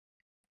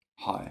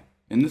Hi,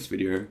 in this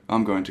video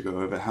I'm going to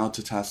go over how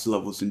to TAS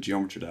levels in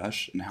Geometry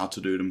Dash and how to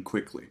do them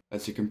quickly.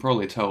 As you can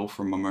probably tell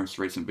from my most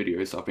recent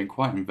videos, I've been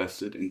quite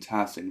invested in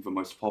TASing the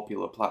most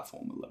popular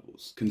platformer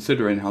levels.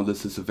 Considering how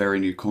this is a very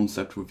new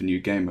concept with a new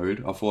game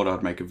mode, I thought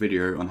I'd make a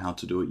video on how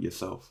to do it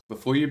yourself.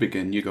 Before you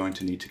begin, you're going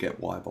to need to get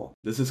ybot.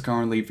 This is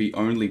currently the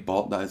only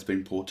bot that has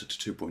been ported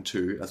to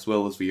 2.2, as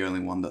well as the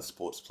only one that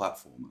supports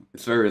platformer.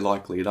 It's very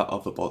likely that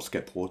other bots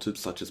get ported,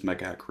 such as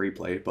Mega Hack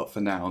Replay, but for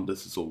now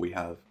this is all we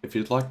have. If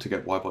you'd like to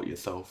get ybot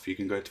yourself, you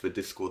can go to the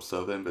Discord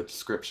server in the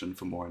description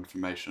for more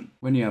information.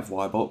 When you have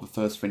ybot, the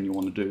first thing you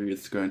want to do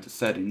is to go into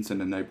settings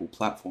and enable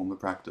platformer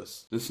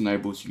practice. This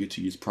enables you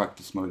to use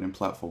practice mode in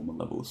platformer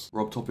levels.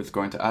 RobTop is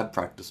going to add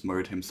practice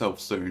mode himself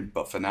soon,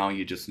 but for now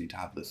you just need to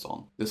have this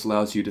on. This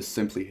allows you to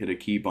simply hit a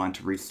keybind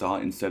to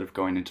restart instead of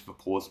going into the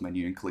pause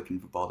menu and clicking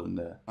the button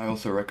there. I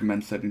also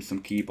recommend setting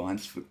some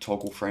keybinds for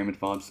toggle frame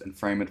advance and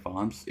frame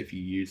advance if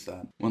you use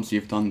that. Once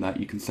you've done that,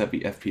 you can set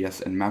the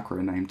FPS and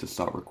macro name to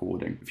start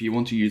recording. If you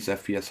want to use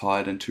FPS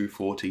higher than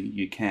 240,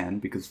 you can,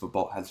 because the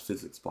bot has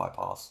physics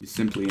bypass. You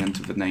simply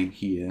enter the name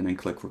here and then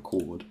click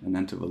record and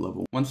enter the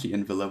level. Once you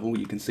enter the level,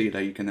 you can see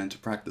that you can enter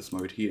practice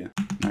mode here.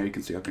 Now you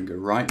can see I can go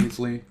right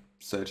easily,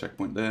 set a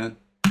checkpoint there,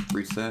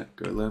 reset,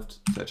 go left,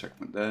 set a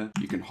checkpoint there.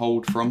 You can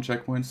hold from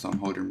checkpoints, so I'm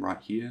holding right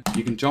here.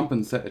 You can jump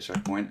and set a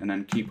checkpoint and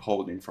then keep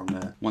holding from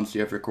there. Once you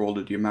have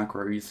recorded your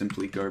macro, you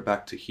simply go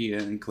back to here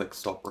and click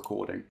stop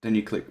recording. Then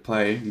you click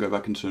play and go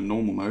back into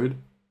normal mode.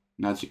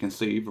 And as you can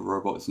see, the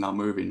robot is now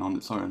moving on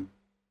its own.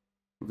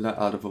 With that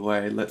out of the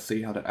way, let's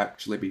see how to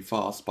actually be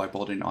fast by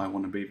botting I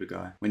wanna be the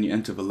guy. When you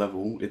enter the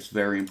level, it's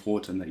very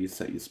important that you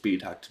set your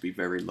speed hack to be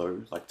very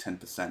low, like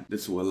 10%.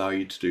 This will allow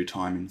you to do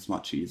timings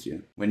much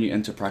easier. When you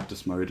enter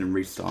practice mode and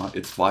restart,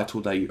 it's vital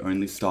that you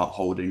only start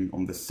holding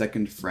on the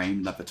second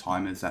frame that the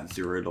timer is at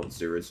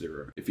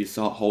 0.00. If you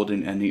start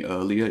holding any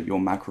earlier, your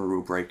macro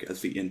will break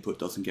as the input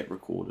doesn't get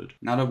recorded.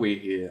 Now that we're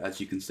here, as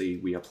you can see,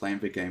 we are playing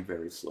the game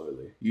very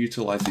slowly.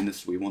 Utilizing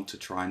this, we want to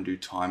try and do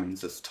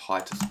timings as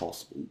tight as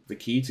possible. The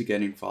key to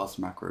getting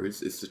fast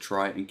macros is to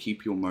try and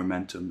keep your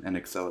momentum and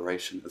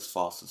acceleration as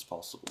fast as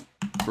possible.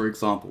 For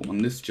example, on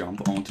this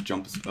jump, I want to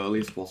jump as early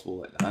as possible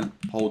like that,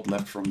 hold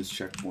left from this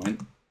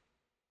checkpoint,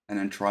 and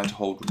then try to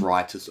hold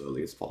right as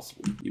early as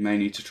possible. You may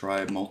need to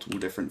try multiple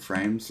different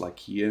frames like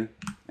here,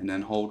 and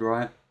then hold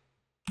right,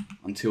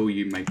 until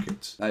you make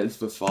it. That is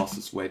the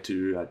fastest way to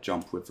do that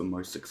jump with the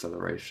most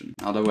acceleration.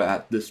 Now that we're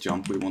at this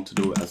jump, we want to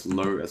do it as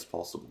low as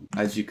possible.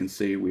 As you can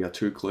see, we are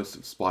too close to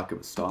the spike at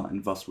the start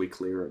and thus we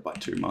clear it by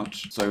too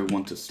much. So we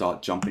want to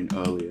start jumping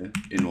earlier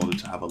in order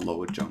to have a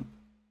lower jump.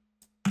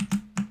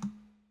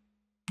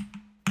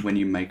 When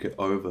you make it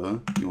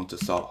over, you want to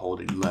start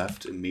holding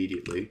left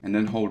immediately and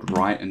then hold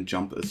right and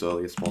jump as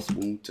early as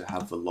possible to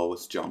have the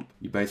lowest jump.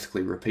 You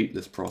basically repeat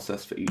this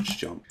process for each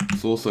jump.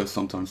 It's also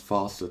sometimes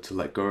faster to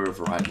let go of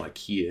right like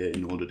here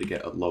in order to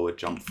get a lower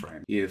jump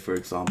frame. Here, for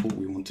example,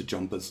 we want to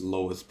jump as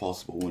low as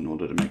possible in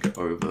order to make it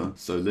over,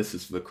 so this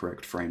is the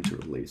correct frame to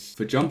release.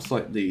 For jumps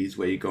like these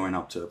where you're going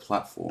up to a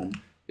platform,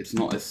 it's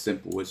not as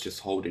simple as just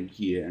holding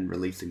here and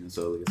releasing as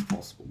early as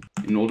possible.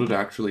 In order to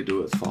actually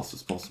do it as fast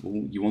as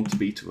possible, you want to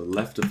be to the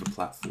left of the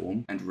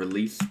platform and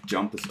release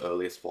jump as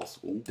early as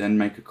possible, then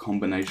make a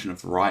combination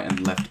of right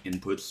and left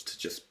inputs to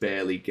just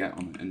barely get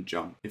on it and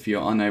jump. If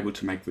you're unable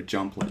to make the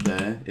jump like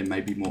there, it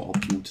may be more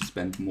optimal to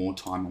spend more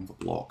time on the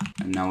block.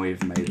 And now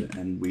we've made it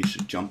and we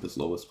should jump as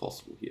low as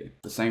possible here.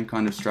 The same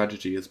kind of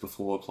strategy as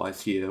before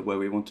applies here, where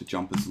we want to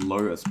jump as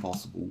low as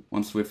possible.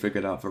 Once we've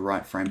figured out the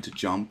right frame to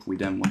jump, we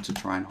then want to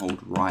try and hold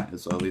right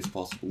as early as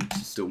possible to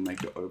still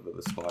make it over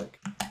the spike.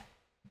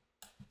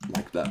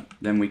 Like that.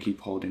 Then we keep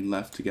holding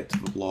left to get to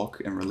the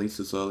block and release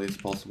as early as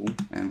possible,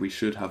 and we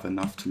should have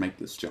enough to make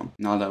this jump.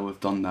 Now that we've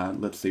done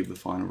that, let's see the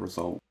final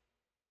result.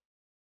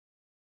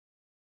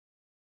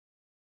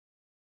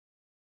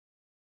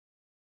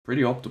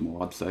 Pretty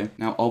optimal, I'd say.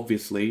 Now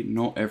obviously,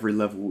 not every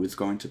level is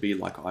going to be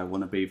like I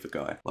wanna be the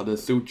guy, but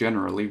there's still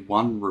generally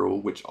one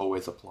rule which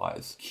always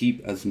applies.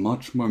 Keep as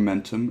much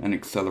momentum and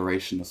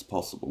acceleration as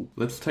possible.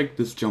 Let's take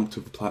this jump to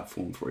the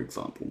platform for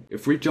example.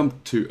 If we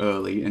jump too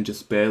early and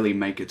just barely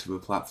make it to the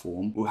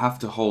platform, we'll have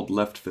to hold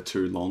left for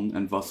too long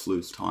and thus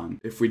lose time.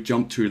 If we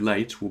jump too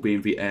late, we'll be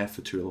in the air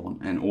for too long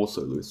and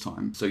also lose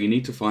time. So you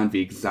need to find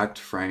the exact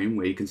frame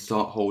where you can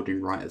start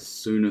holding right as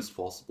soon as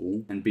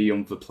possible and be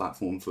on the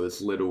platform for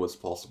as little as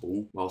possible,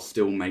 while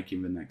still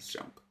making the next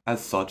jump.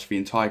 As such, the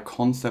entire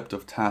concept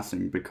of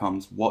TASing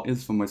becomes what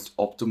is the most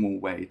optimal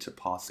way to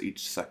pass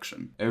each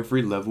section.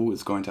 Every level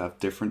is going to have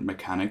different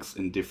mechanics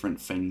and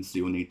different things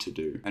you'll need to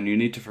do, and you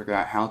need to figure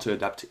out how to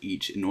adapt to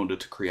each in order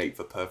to create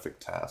the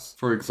perfect TAS.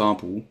 For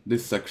example,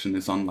 this section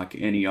is unlike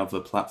any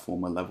other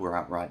platformer level we're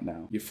at right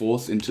now. You're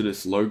forced into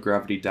this low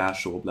gravity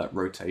dash orb that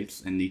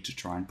rotates and need to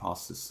try and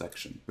pass this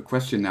section. The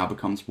question now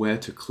becomes where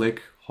to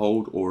click,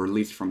 hold or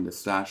release from the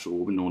stash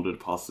orb in order to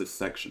pass this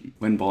section.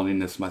 When bonding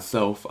this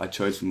myself, I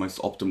chose the most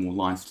optimal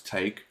lines to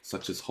take,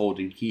 such as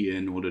holding here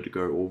in order to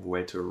go all the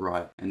way to the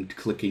right, and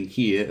clicking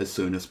here as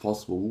soon as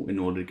possible in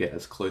order to get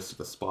as close to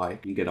the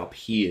spike and get up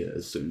here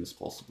as soon as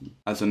possible.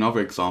 As another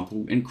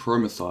example, in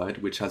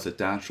Chromicide, which has a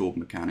dash orb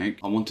mechanic,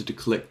 I wanted to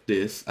click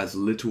this as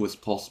little as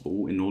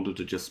possible in order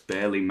to just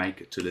barely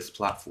make it to this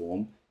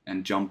platform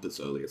and jump as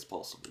early as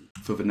possible.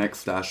 For the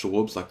next dash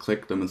orbs, I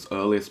clicked them as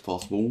early as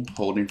possible,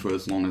 holding for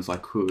as long as I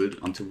could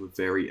until the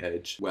very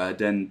edge, where I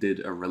then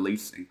did a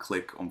release and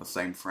click on the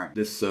same frame.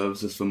 This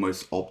serves as the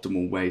most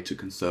optimal way to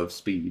conserve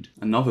speed.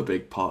 Another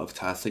big part of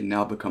TASing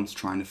now becomes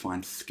trying to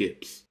find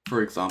skips.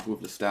 For example,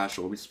 with the stash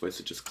orb, you're supposed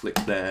to just click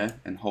there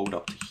and hold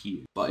up to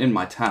here. But in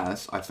my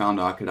TAS, I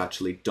found I could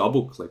actually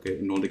double click it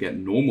in order to get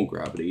normal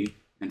gravity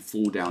and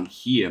fall down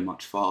here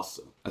much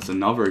faster. As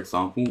another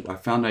example, I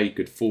found out you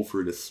could fall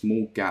through this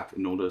small gap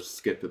in order to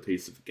skip a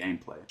piece of the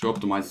gameplay. To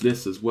optimize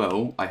this as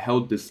well, I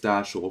held this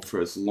dash orb for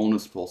as long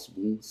as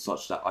possible,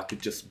 such that I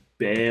could just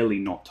barely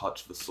not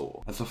touch the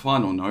saw. As a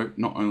final note,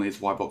 not only is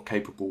ybot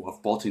capable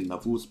of botting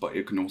levels, but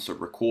it can also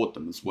record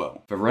them as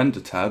well. The render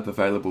tab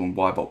available in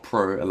ybot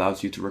Pro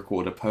allows you to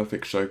record a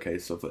perfect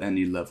showcase of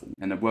any level,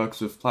 and it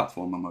works with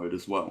platformer mode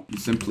as well. You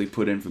simply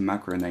put in the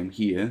macro name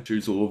here,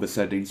 choose all the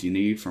settings you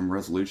need from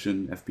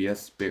resolution,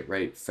 FPS,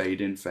 bitrate,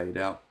 fade in, fade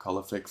out,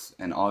 color fix,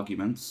 and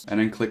arguments, and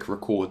then click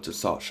record to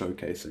start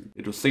showcasing.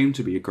 It will seem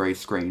to be a grey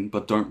screen,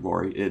 but don't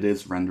worry, it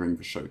is rendering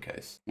the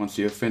showcase. Once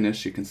you have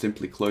finished, you can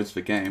simply close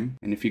the game,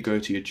 and if you go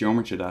to your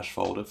Geometry Dash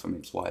folder from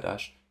its Y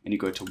dash, and you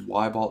go to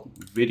ybot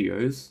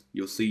videos,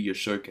 you'll see your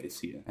showcase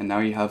here. And now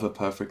you have a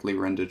perfectly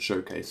rendered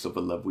showcase of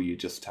a level you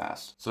just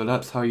tasked. So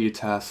that's how you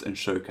task and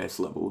showcase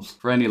levels.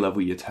 For any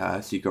level you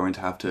task, you're going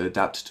to have to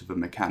adapt to the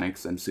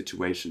mechanics and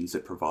situations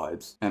it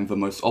provides. And the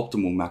most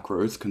optimal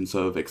macros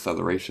conserve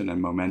acceleration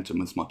and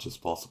momentum as much as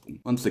possible.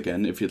 Once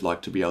again, if you'd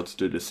like to be able to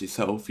do this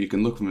yourself, you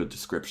can look in the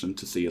description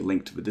to see a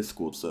link to the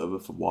Discord server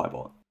for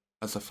ybot.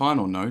 As a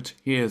final note,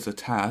 here is a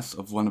TAS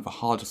of one of the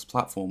hardest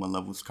platformer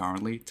levels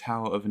currently,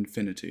 Tower of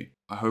Infinity.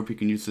 I hope you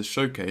can use this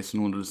showcase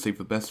in order to see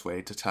the best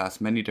way to TAS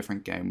many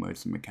different game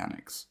modes and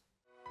mechanics.